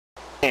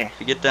If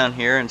you get down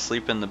here and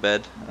sleep in the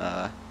bed,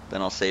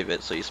 then I'll save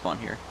it so you spawn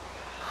here.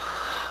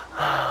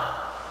 I'm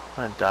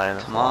gonna die in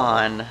this Come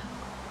lava. on.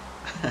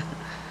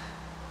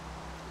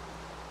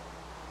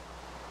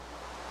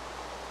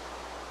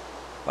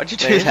 Why'd you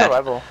do Maybe that?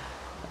 survival.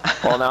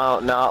 Well,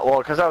 no, well,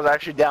 because I was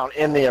actually down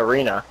in the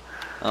arena.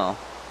 Oh.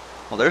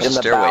 Well, there's In a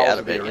the stairway bowels out of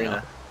of the it, you know.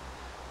 arena.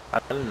 I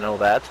didn't know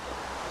that.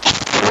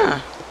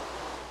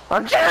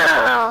 I'm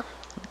down!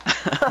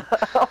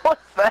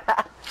 What's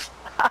that?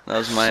 That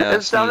was my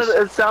It sounded. sneeze.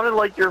 It sounded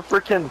like you're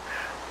freaking.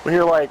 When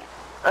you're like,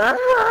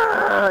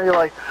 you're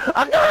like,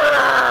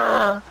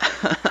 ah!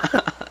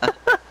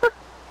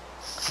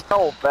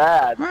 So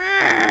bad.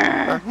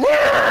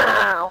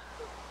 Now!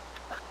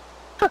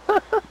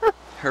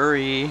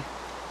 Hurry.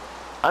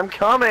 I'm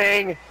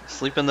coming.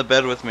 Sleep in the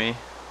bed with me.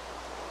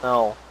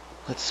 No.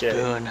 Let's Okay.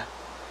 spoon.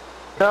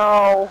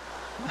 No.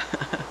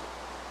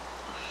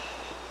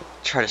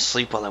 Try to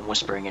sleep while I'm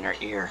whispering in her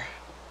ear.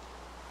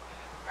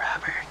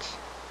 Robert.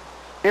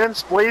 In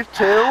Spleef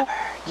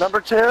 2? Number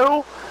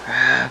 2?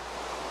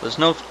 There's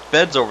no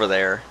beds over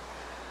there.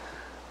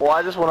 Well,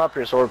 I just went up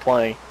here, so we're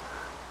playing.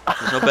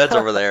 There's no beds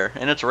over there.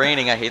 And it's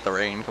raining. I hate the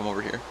rain. Come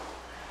over here.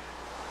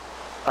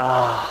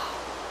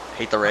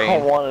 Hate the I rain.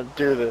 don't want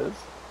to do this.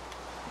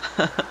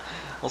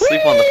 We'll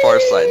sleep on the far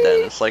side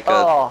then. It's like a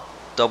Oh,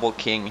 double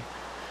king.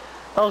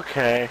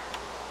 okay.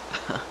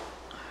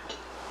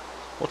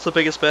 What's the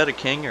biggest bed? A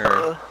king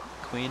or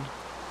queen?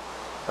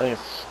 I think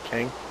it's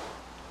king.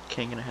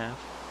 King and a half.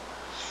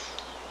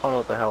 I don't know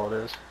what the hell it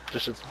is.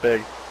 Just it's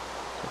big.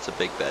 It's a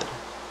big bed.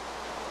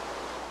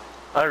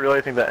 I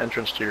really think that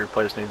entrance to your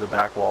place needs a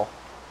back wall.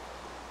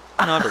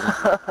 No, it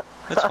doesn't.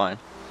 It's fine.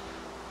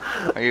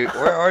 Are you?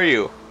 Where are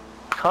you?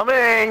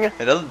 Coming!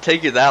 It doesn't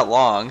take you that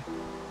long.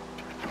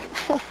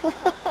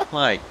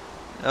 Like,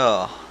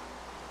 oh,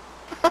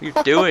 what are you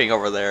doing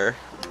over there?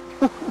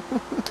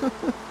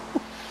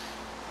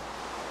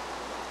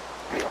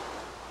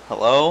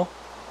 Hello?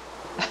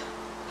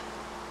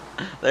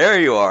 There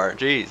you are.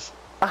 Jeez.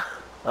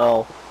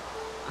 Oh,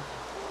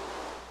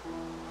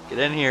 Get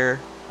in here.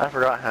 I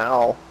forgot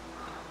how.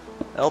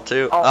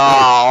 L2.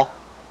 Oh.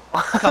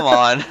 Oh, come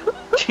on.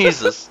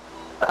 Jesus.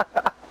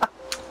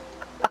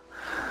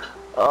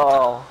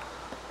 Oh.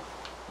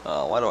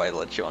 Oh, why do I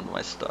let you onto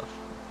my stuff?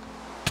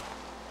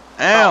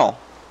 Ow!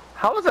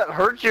 How does that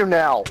hurt you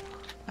now?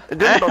 It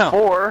didn't Ow.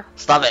 before.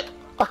 Stop it!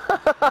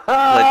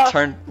 I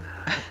turned.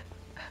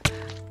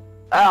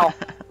 Ow.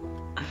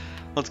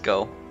 Let's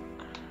go.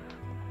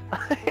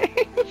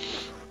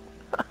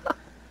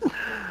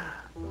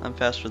 I'm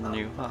faster than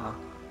you. Haha.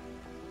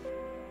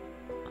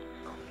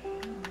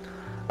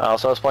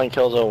 So I was playing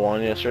Killzone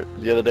 1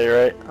 the other day,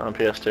 right? On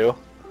PS2.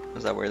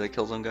 Is that where the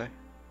Killzone guy?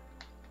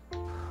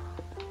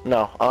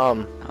 No,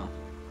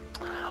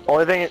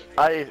 only thing,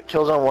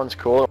 Killzone 1's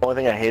cool, the only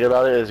thing I hate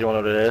about it is, you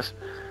wanna know what it is?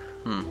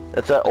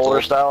 It's that older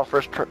old. style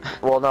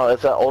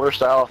it's that older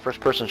style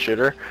first-person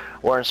shooter,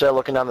 where instead of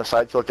looking down the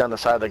side, you look down the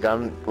side of the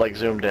gun, like,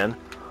 zoomed in.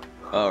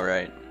 Oh,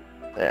 right.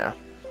 Yeah.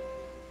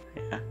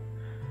 Yeah.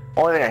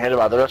 Only thing I hate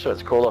about it, the rest of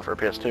it's cool though for a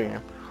PS2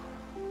 game.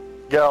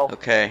 Go.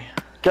 Okay.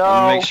 Go.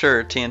 Let me make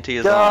sure TNT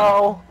is on.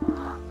 Go.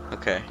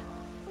 Okay.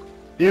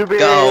 You be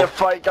Go. ready to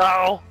fight,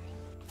 go.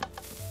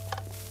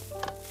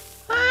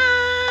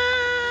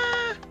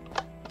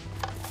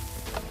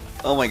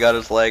 Oh my god,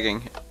 it's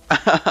lagging.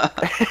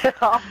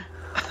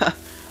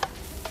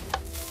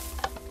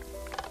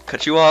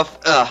 Cut you off.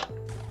 Ugh.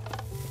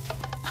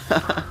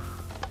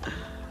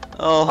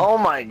 Oh, Oh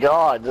my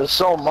god, there's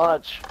so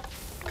much.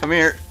 come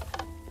here.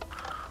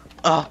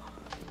 Oh.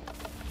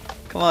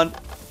 Come on.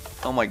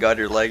 Oh my god,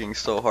 you're lagging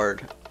so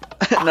hard.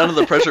 None of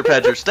the pressure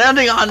pads you're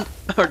standing on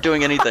are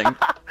doing anything.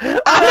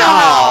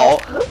 Ow!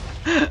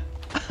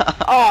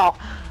 Oh!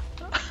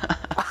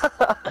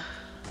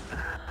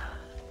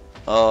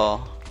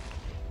 Oh.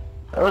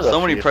 There was a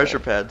So many few pressure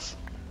things. pads.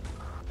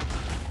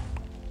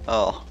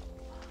 Oh.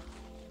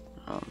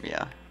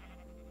 Yeah.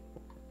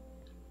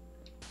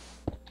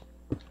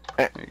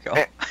 There you go.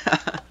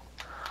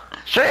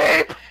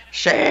 Sheep!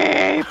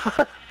 Shape!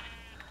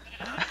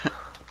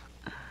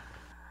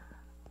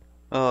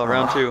 Oh,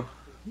 round 2.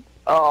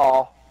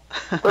 Oh,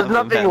 there's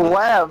nothing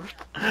left.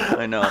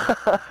 I know.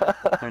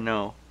 I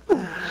know.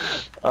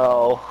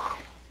 Oh.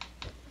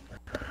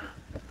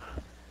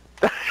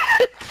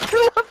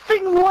 There's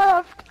nothing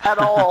left at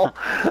all.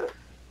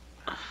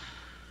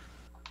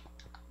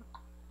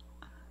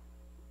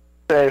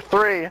 Okay,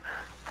 3,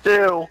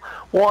 2,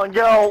 1,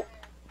 go.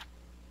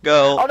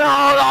 Go. Oh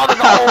no, there's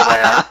a hole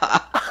there.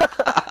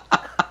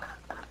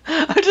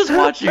 I just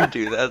watched you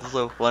do that. It's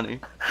so funny.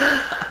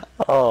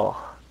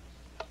 Oh.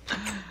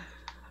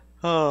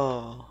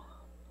 Oh.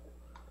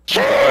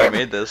 Shit. I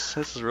made this.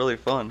 This is really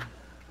fun.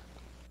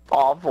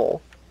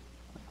 Awful.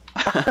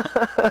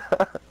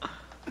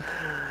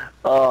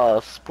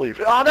 Oh, Spleef.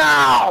 Oh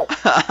no!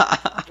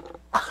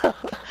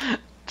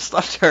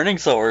 Stop turning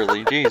so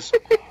early. Jeez.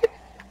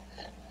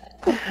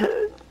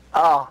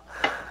 Oh.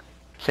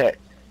 Okay.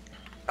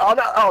 Oh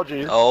no! Oh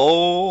jeez.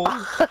 Oh.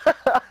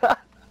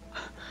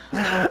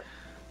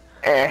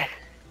 Eh.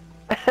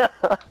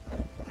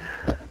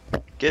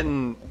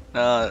 getting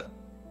this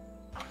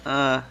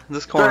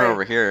corner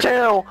over here.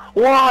 2,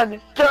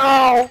 1,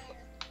 go!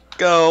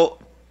 Go.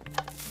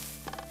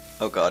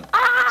 Oh god.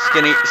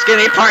 Skinny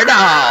part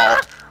now.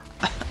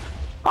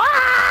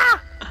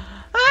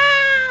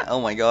 Oh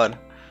my god.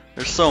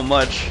 There's so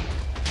much.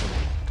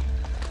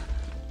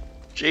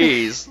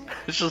 Jeez.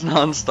 It's just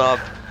non-stop.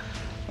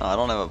 Oh, I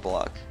don't have a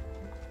block.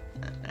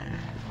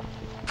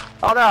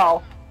 Oh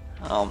no!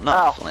 Oh,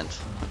 not Ow. Flint.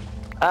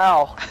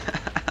 Ow!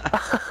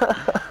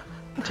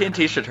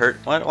 TNT should hurt.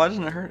 Why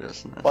doesn't it hurt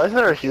us? Why is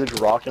there a huge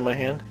rock in my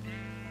hand?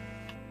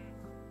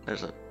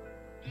 There's a...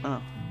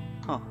 Oh.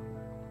 Huh.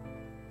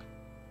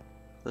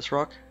 This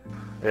rock?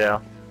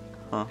 Yeah.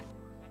 Huh.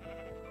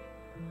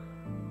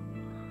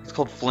 It's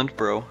called Flint,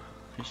 bro.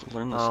 You should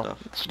learn this stuff.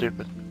 It's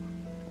stupid.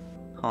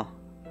 Huh.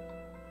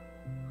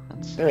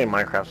 That's... I think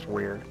Minecraft's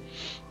weird.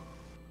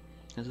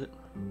 Is it?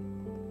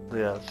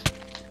 Yes.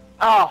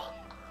 Ow!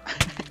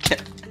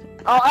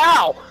 Oh,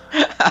 ow!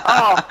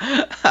 Oh!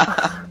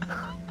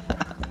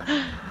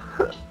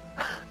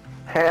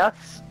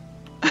 Hands?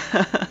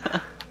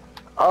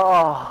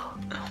 Oh.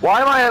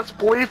 Why am I at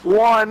Spleef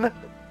 1?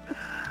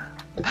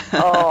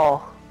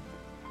 Oh.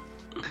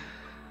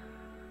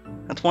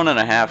 That's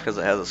 1.5 because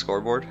it has a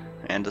scoreboard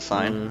and a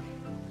sign.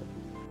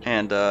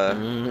 And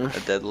a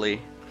deadly,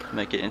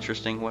 make it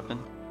interesting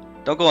weapon.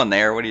 Don't go in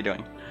there, what are you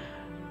doing?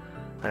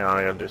 Hang on,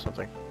 I gotta do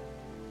something.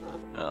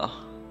 Ugh.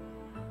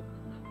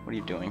 What are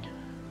you doing?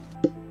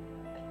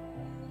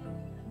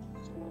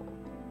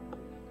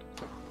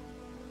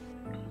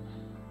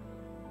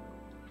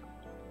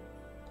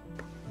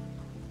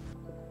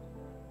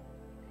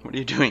 What are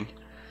you doing?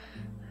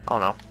 I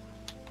don't know.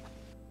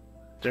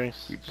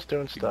 Just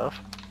doing stuff.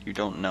 You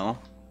don't know?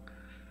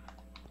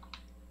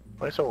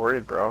 Why are you so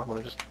worried, bro? Let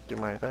me just do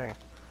my thing.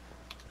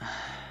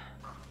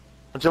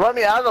 Would you let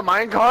me out of the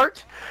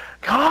minecart?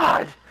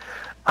 God!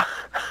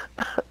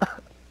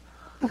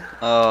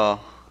 Oh.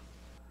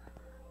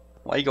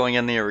 Why are you going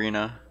in the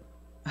arena?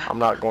 I'm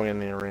not going in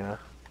the arena.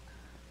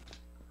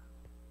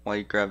 Why are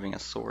you grabbing a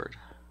sword?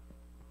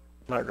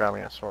 I'm not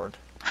grabbing a sword.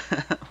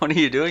 What are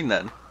you doing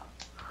then?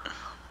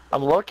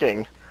 I'm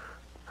looking.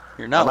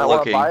 You're not I might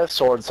looking. want to buy a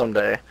sword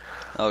someday.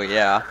 Oh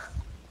yeah.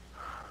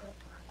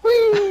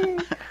 Whee!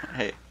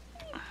 Hey.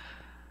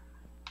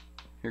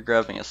 You're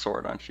grabbing a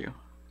sword, aren't you?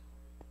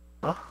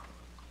 Huh?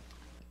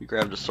 You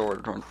grabbed a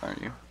sword,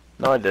 aren't you?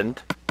 No, I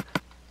didn't.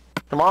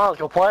 Come on, let's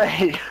go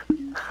play.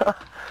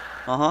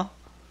 Uh-huh.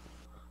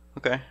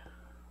 Okay.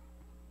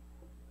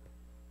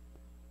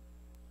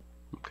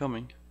 I'm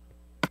coming.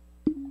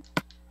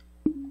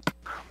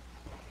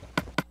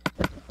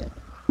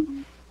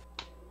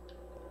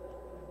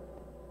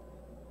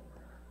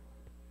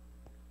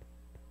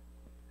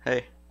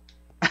 Hey.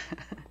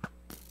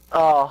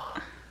 Oh.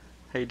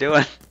 How you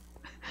doing?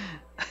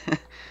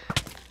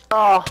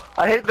 Oh,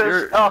 I hate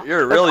this.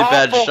 You're a really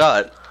bad awful.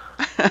 shot.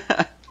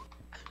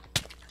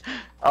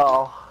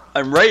 Oh.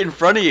 I'm right in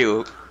front of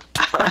you.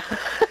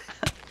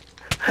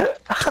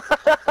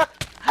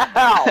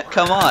 Ow.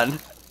 Come on.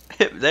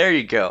 There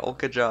you go.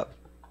 Good job.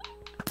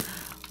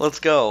 Let's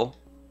go.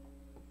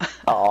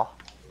 Oh.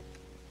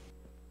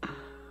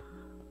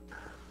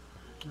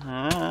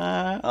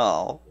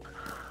 Oh.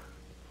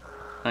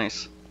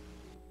 Nice.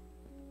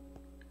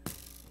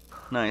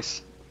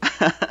 Nice.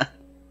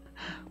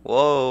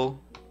 Whoa.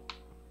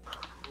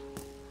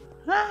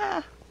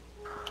 Ah.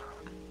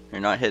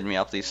 You're not hitting me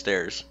off these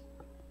stairs.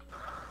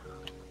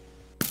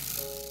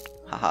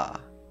 Haha.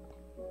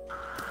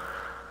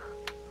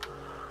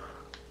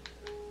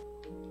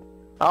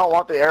 I don't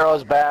want the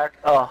arrows back.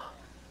 Oh.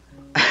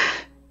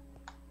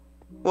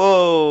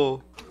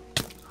 Whoa.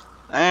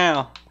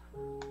 Ow.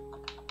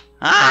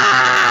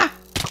 Ah!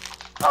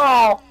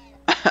 Oh.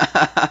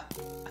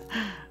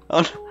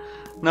 Oh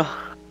no.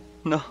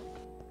 No.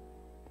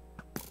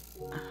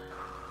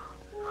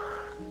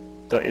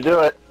 Don't you do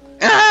it.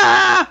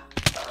 Ah!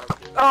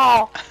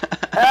 Oh.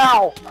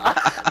 Ow.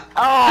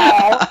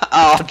 Oh.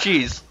 Oh,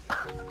 jeez.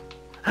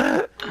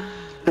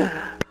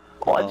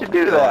 Why'd you Oh,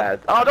 do God. that?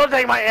 Oh, don't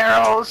take my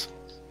arrows.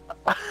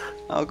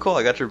 Oh, cool.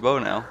 I got your bow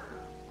now.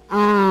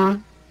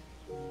 Mmm.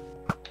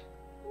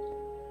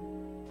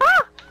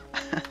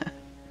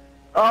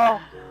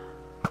 Oh.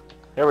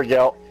 Here we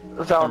go.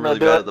 That's how I'm I'm gonna really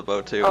do bad it. at the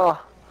bow too. Oh.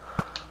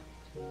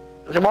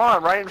 Come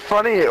on, right in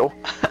front of you.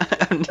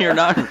 You're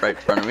not right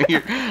in front of me.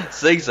 You're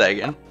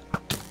zigzagging.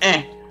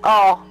 Eh,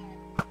 Oh.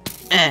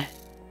 eh,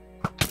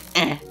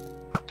 eh,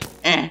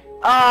 eh,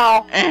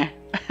 Oh. eh.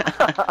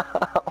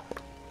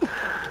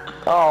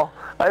 Oh.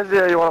 I see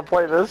how you want to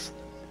play this.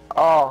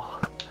 Oh.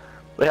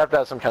 We have to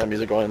have some kind of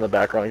music going in the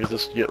background because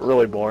this get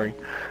really boring.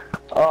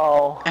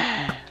 Oh.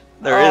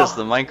 There is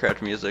the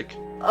Minecraft music.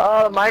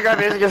 Oh, the Minecraft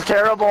music is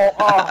terrible.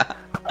 Oh.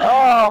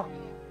 Oh.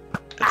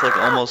 It's like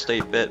almost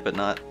 8-bit, but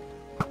not.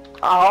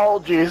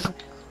 Oh, jeez.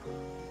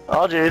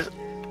 Oh, jeez.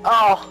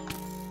 Oh.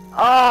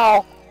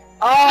 Oh.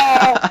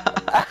 Oh.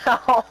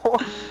 Ow.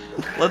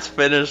 Let's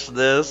finish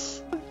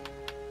this.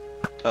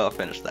 Oh,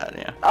 finish that,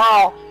 yeah.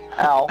 Oh.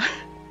 Ow.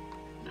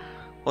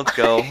 Let's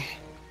go.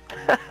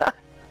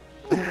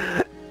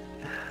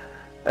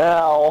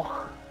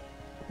 Ow.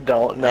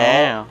 Don't know.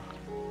 Ow.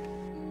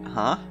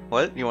 Huh?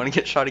 What? You want to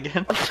get shot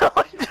again? No,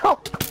 I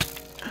don't.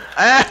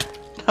 Ah!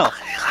 No.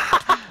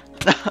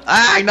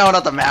 Ah, no,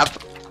 not the map.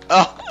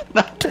 Oh,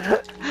 no.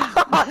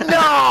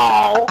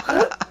 No!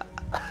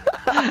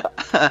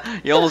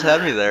 You almost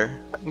had me there.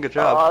 Good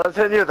job. I was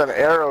hitting you with an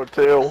arrow,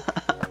 too.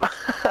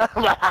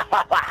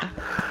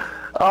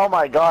 Oh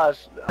my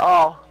gosh.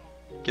 Oh.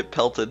 Get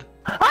pelted.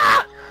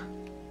 Ah!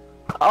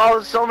 Oh,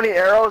 there's so many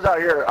arrows out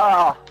here.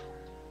 Oh.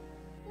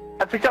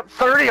 I picked up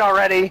 30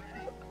 already.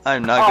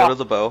 I'm not good with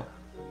the bow.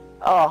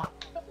 Oh.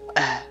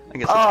 I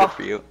guess that's good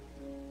for you.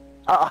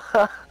 Oh.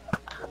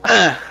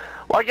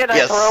 Why can't I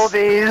Yes. throw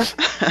these?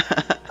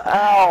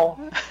 Ow.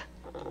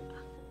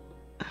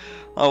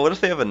 Oh, what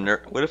if they have a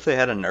What if they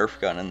had a Nerf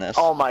gun in this?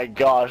 Oh my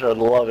gosh, I'd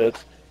love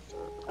it.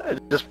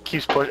 It just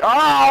keeps pushing.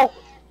 Oh!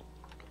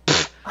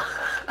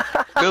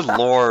 Good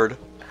lord.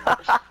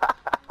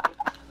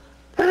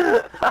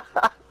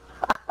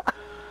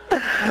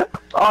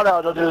 Oh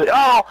no, don't do it.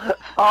 Oh!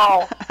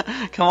 Oh!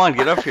 Come on,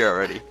 get up here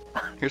already.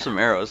 Here's some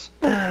arrows.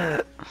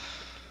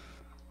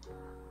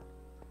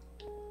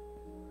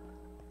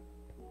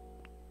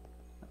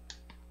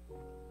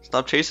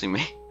 Stop chasing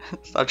me.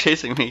 Stop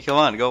chasing me. Come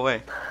on, go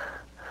away.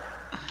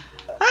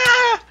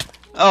 Ah!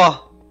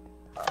 Oh.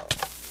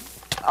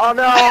 Oh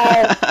no!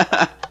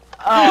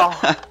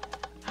 Oh!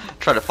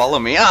 Try to follow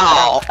me.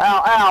 Ow!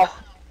 Ow! Ow!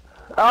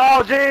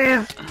 Oh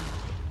jeez!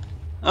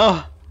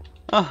 Oh.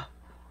 Oh.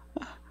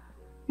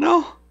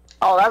 No.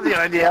 Oh, that's a good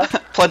idea.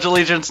 Pledge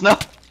allegiance. No.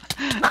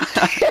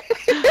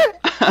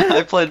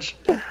 I pledge.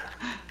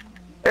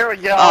 Here we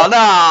go. Oh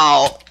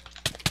no!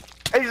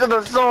 He's in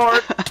the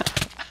sword.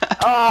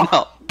 Oh!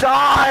 No.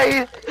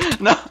 Die!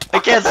 No, I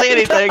can't see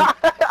anything.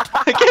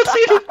 I can't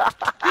see anything.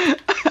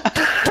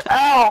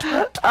 Ow!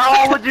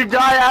 Ow! Would you die?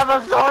 I have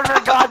a sword, for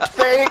God's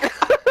sake!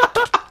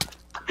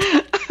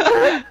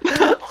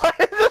 Why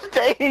is this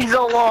taking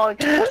so long?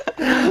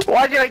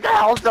 Why'd you make the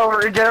house over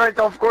regenerate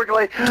so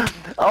quickly?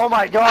 Oh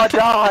my God!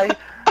 Die!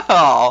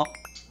 Oh.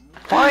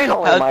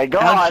 Finally! My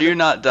God! How'd you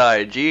not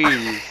die?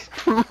 Jeez.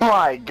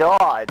 My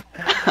God!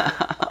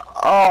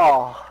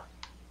 Oh!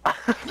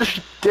 This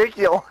is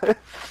ridiculous!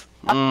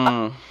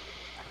 Mm.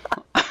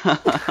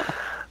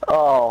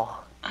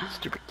 Oh,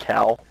 stupid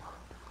cow.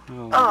 Oh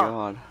my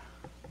God.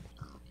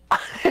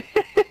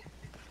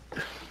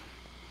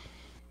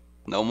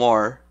 No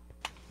more.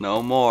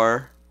 No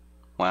more.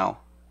 Wow.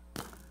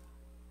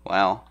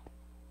 Wow.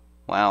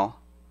 Wow.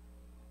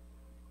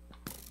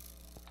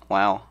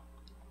 Wow.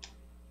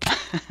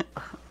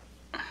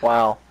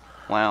 Wow.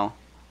 Wow.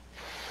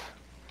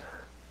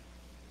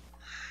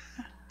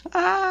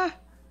 Ah.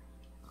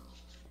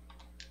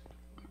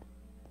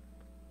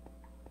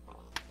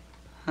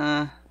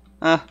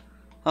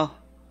 Oh.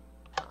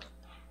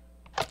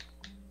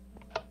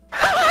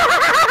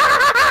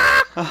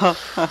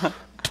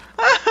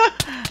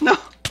 No.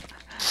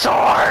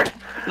 Sword!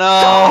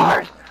 No.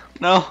 Sword!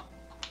 No.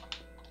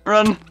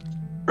 Run.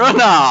 Run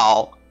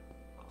now.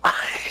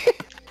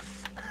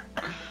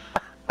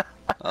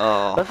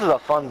 Oh. This is a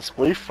fun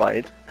Spleef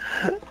fight.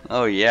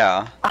 Oh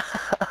yeah.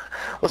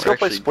 Let's We're go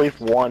play actually- Spleef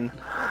 1.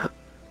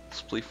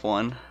 Spleef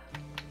 1.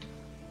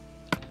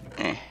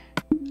 Eh.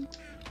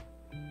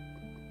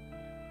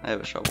 I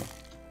have a shovel.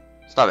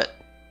 Stop it.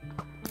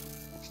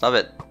 Stop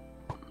it.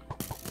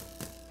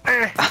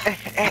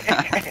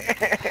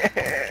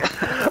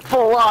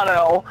 Full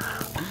auto!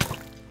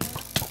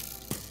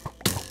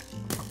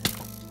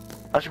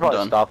 I should probably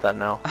Done. stop that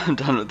now. I'm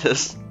done with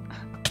this. In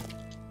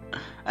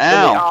the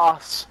Ow!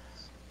 ass.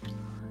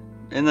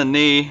 In the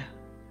knee.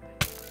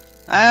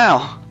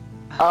 Ow!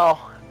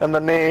 Oh, and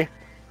the knee.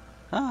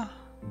 Ah.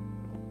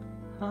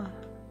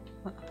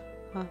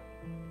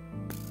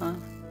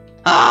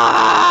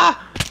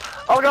 Ah!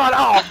 Oh God!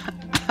 Oh!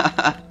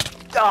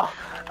 Oh!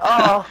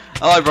 Oh!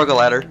 Oh, I broke a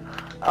ladder.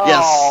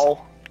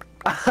 Oh!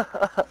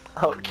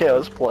 Okay,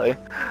 let's play.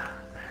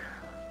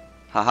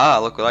 Haha,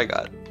 look what I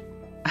got.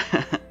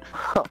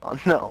 Oh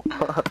no.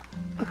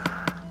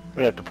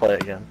 We have to play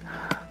again.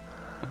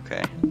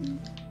 Okay.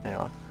 Hang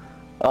on.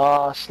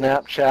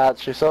 Snapchat.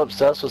 She's so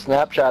obsessed with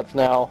Snapchats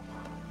now.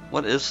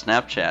 What is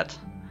Snapchat?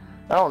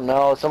 I don't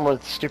know. It's some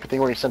stupid thing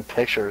where you send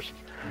pictures.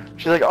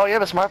 She's like, oh, you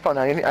have a smartphone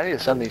now. I need to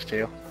send these to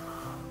you.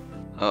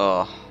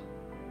 Oh.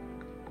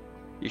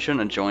 You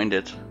shouldn't have joined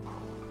it.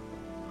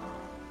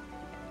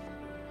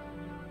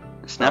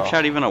 Is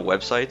Snapchat even a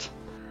website?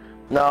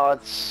 No,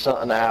 it's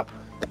an app.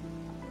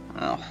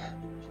 Oh.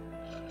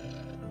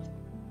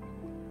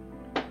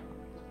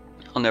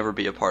 I'll never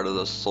be a part of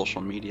those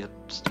social media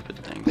stupid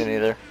things. Me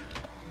neither.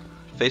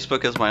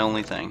 Facebook is my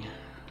only thing.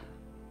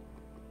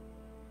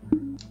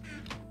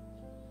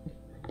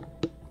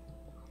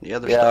 The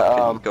other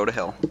stuff can go to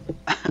hell.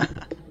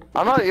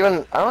 I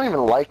don't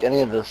even like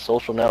any of the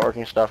social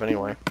networking stuff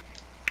anyway.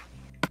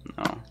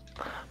 No.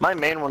 My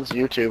main one's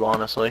YouTube,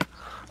 honestly.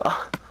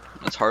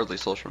 It's hardly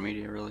social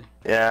media, really.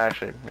 Yeah,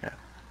 actually, yeah.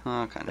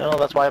 Oh, kind No, of.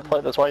 that's why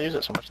I use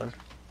it so much then.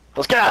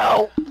 Let's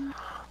go!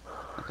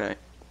 Okay.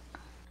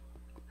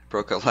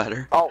 Broke a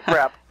ladder. Oh,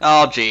 crap.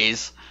 Oh,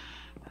 jeez.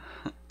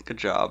 Good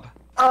job.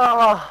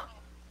 Oh.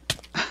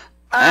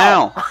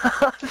 Ow!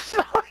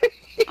 Sorry.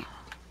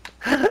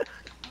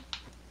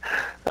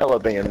 I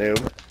love being a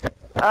noob.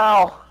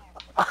 Ow.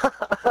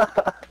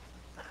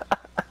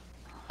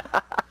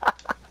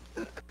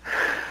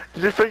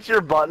 Did you fix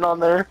your button on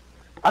there?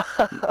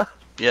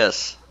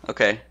 Yes.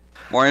 Okay.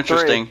 More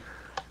interesting.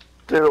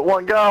 3, 2,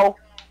 1, go.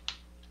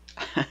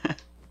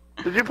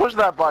 Did you push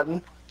that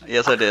button?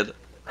 Yes, I did.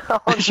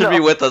 Oh, It should be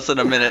with us in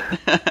a minute.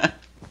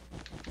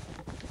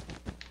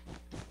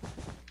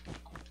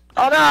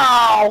 Oh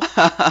no!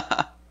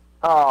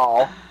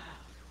 Oh.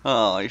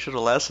 Oh, you should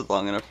have lasted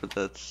long enough for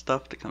that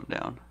stuff to come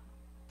down.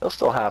 It'll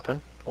still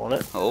happen, won't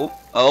it? Oh.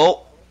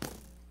 Oh.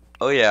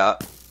 Oh yeah.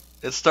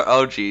 It's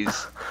oh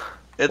jeez.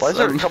 It's Why is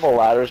there a couple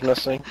ladders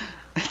missing?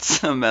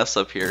 It's a mess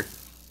up here.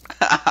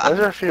 Why is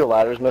there a few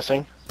ladders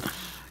missing?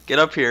 Get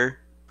up here.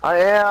 I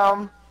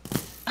am.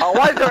 Oh,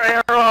 why are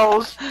there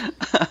arrows?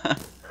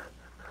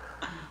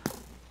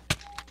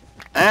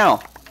 Ow!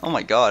 Oh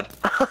my god.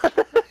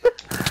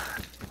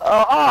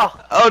 Oh!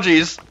 Oh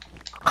jeez.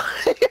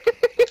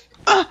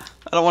 I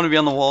don't want to be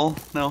on the wall.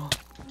 No.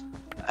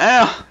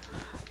 Ow!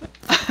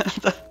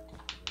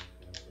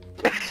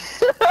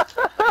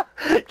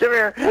 Come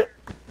here.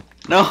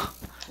 No.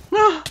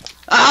 No.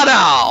 Ah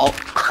no!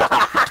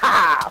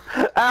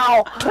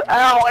 Ow!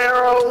 Ow!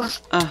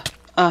 Arrows!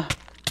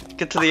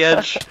 Get to the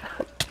edge.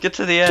 Get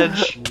to the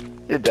edge.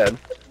 You're dead.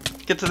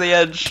 Get to the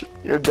edge.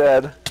 You're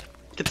dead.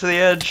 Get to the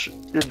edge.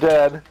 You're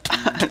dead.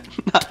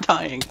 Not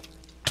dying.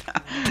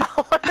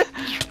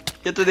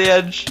 Get to the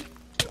edge.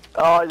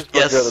 Oh, I just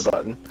pushed Yes. the other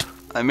button.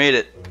 I made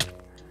it.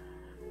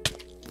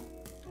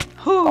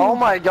 Oh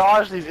my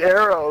gosh, these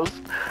arrows.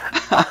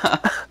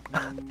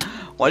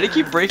 Why do you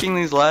keep breaking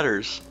these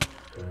ladders?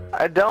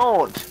 I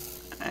don't.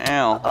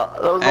 Ow.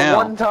 That was Ow. the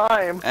one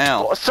time.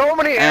 Ow. So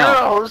many Ow.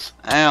 arrows.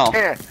 Ow.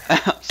 Eh.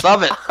 Ow.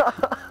 Stop it.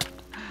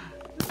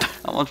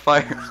 I'm on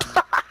fire.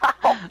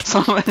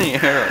 So many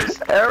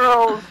arrows.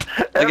 Arrows.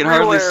 I can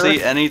hardly everywhere.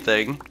 see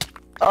anything.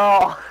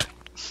 Oh.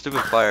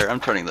 Stupid fire. I'm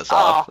turning this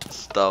off.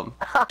 It's dumb.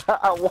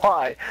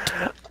 Why?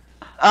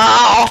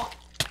 Ow!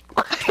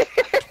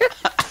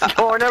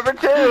 Score number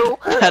 2.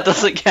 That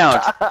doesn't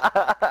count.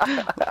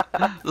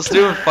 The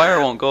stupid fire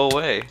won't go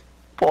away.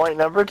 Point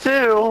number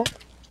 2.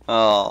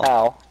 Oh.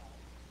 Ow.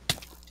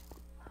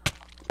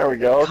 There we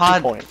go. 2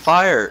 God, points.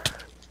 fire.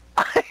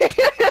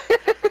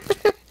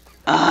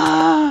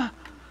 Ah.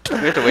 We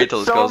have to wait till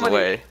this So goes many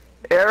away.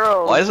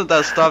 Arrows. Why isn't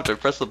that stopped? I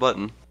pressed the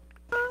button.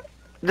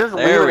 Just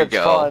There leave it, we it's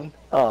go. fun.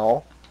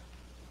 Oh.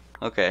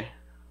 Okay.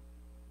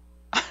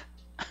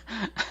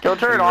 Go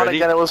turn You it on ready?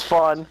 again, it was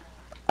fun.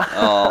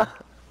 Oh.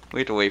 We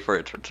have to wait for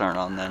it to turn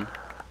on then.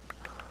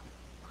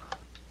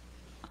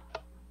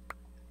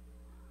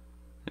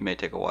 It may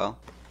take a while.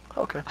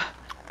 Okay.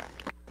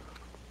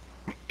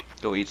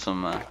 Go eat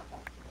some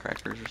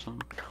crackers or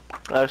something.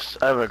 I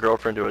have a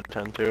girlfriend to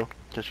attend to,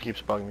 because she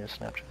keeps bugging me with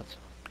Snapchats.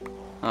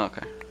 Oh,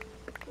 okay.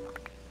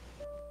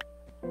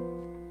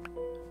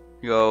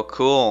 Yo,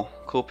 cool.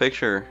 Cool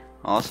picture.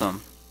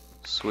 Awesome.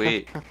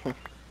 Sweet.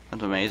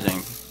 That's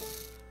amazing.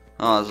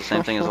 Oh, it's the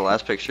same thing as the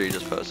last picture you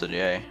just posted.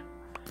 Yay.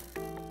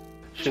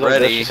 She's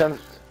Ready. Like, she sent...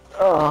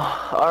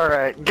 Oh,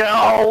 alright,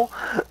 go!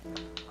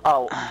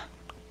 Oh.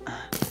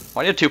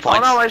 Why do you have 2 points?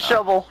 Oh no, my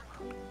shovel!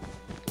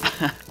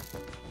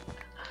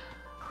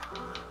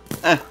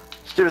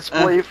 Stupid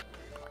spleef.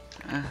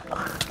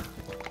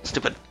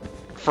 Stupid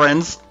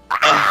friends.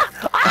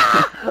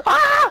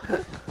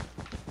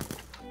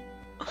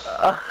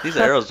 These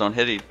arrows don't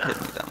hit me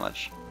that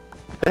much.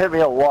 It hit me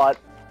a lot.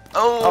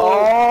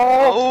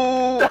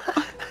 Oh! Oh!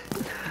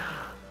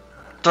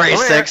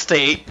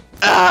 360.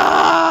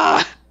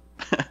 Ah!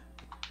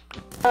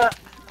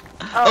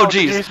 Oh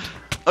jeez.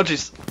 Oh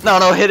jeez.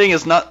 No, hitting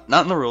is not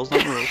in the rules.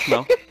 Not in the rules.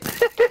 No.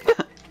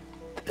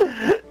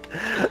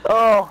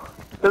 Oh,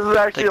 this is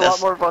actually Take a lot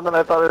this. more fun than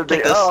I thought it would be.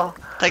 Take this. Oh.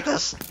 Take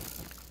this.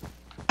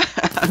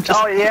 I'm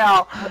just... Oh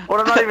yeah. What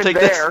I'm not even Take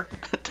there.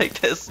 This. Take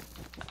this.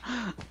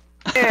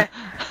 Eh.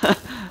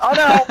 Oh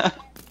no.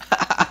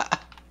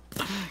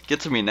 Get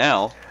to me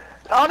now.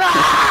 Oh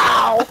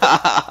no.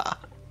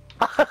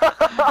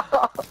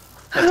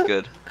 That's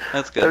good.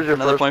 That's good. There's your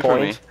Another first point for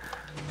me.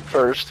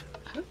 First.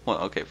 Well,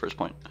 okay, first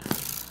point.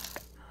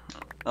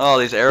 Oh,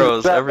 these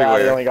arrows That everywhere.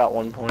 bad, I only got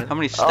 1 point. How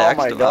many stacks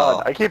Oh my do-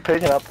 god. oh. I keep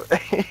picking up.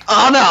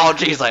 Oh no!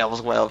 Jeez, I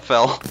almost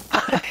fell.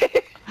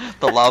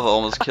 The lava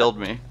almost killed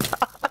me.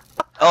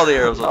 Oh, the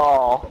arrows.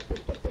 Oh.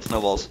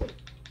 Snowballs.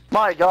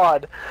 My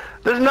god.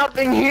 There's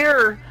nothing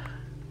here.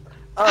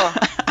 Oh.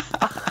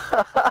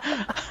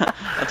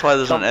 That's why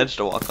there's an edge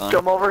to walk on.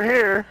 Come over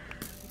here.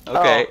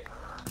 Okay.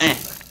 Oh.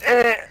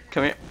 Eh.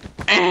 Come here.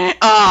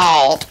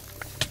 Oh!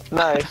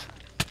 Nice.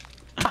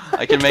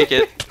 I can make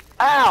it.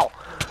 Ow.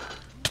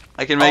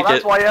 I can make Oh,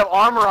 that's it. why you have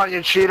armor on,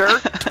 you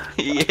cheater.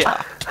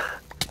 Yeah.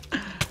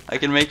 I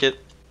can make it.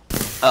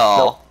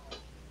 Oh.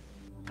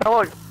 Oh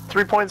look,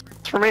 3 points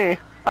for me.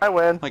 I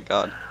win. My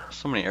god.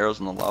 So many arrows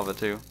in the lava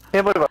too.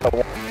 Can't believe I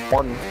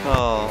won.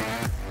 Oh.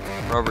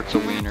 Robert's a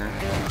wiener.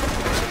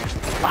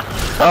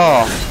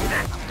 Oh.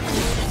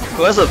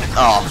 Who has a...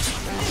 Oh.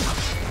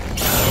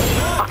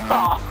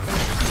 How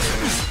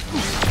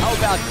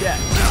about that?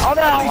 Oh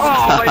no!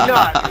 Oh my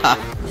god!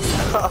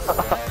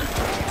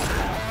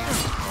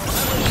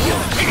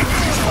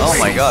 Oh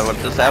my god, what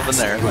just happened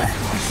there?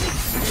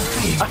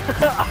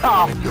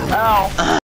 Ow! Ow!